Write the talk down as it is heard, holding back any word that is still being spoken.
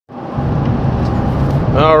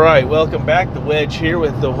All right, welcome back. The Wedge here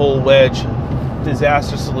with the whole Wedge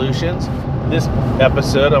Disaster Solutions. This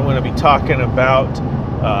episode, I'm going to be talking about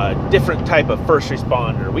different type of first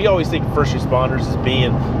responder. We always think of first responders as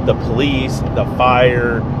being the police, the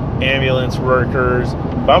fire, ambulance workers,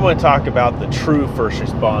 but I'm going to talk about the true first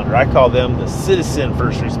responder. I call them the citizen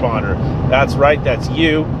first responder. That's right, that's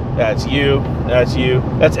you, that's you, that's you,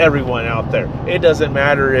 that's everyone out there. It doesn't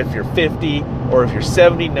matter if you're 50 or if you're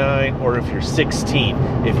 79 or if you're 16.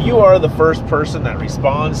 If you are the first person that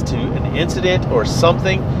responds to an incident or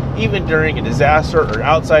something, even during a disaster or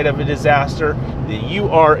outside of a disaster, then you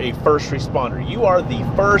are a first responder. You are the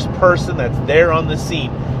first person that's there on the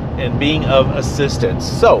scene and being of assistance.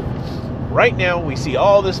 So right now we see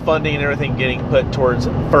all this funding and everything getting put towards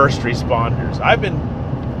first responders. I've been,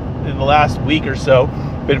 in the last week or so,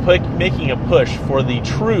 making a push for the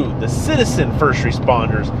citizen first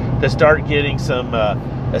responders to start getting some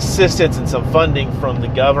assistance and some funding from the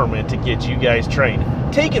government to get you guys trained.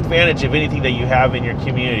 Take advantage of anything that you have in your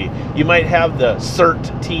community. You might have the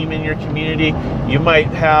CERT team in your community. You might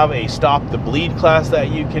have a Stop the Bleed class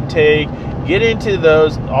that you can take. Get into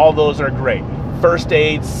those. All those are great. First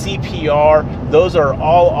aid, CPR, those are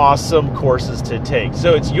all awesome courses to take.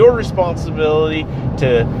 So it's your responsibility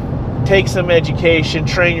to take some education,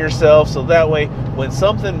 train yourself, so that way when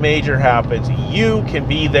something major happens, you can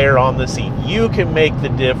be there on the scene. You can make the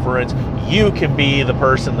difference. You can be the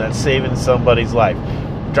person that's saving somebody's life.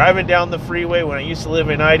 Driving down the freeway when I used to live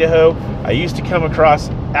in Idaho, I used to come across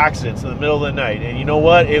accidents in the middle of the night. And you know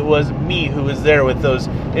what? It was me who was there with those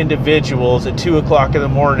individuals at 2 o'clock in the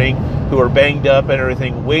morning who are banged up and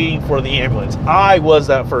everything, waiting for the ambulance. I was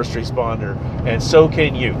that first responder, and so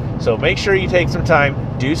can you. So make sure you take some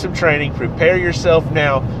time, do some training, prepare yourself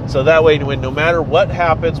now, so that way when no matter what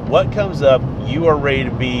happens, what comes up, you are ready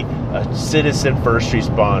to be a citizen first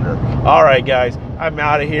responder. All right, guys, I'm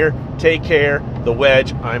out of here. Take care. The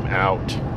Wedge, I'm out.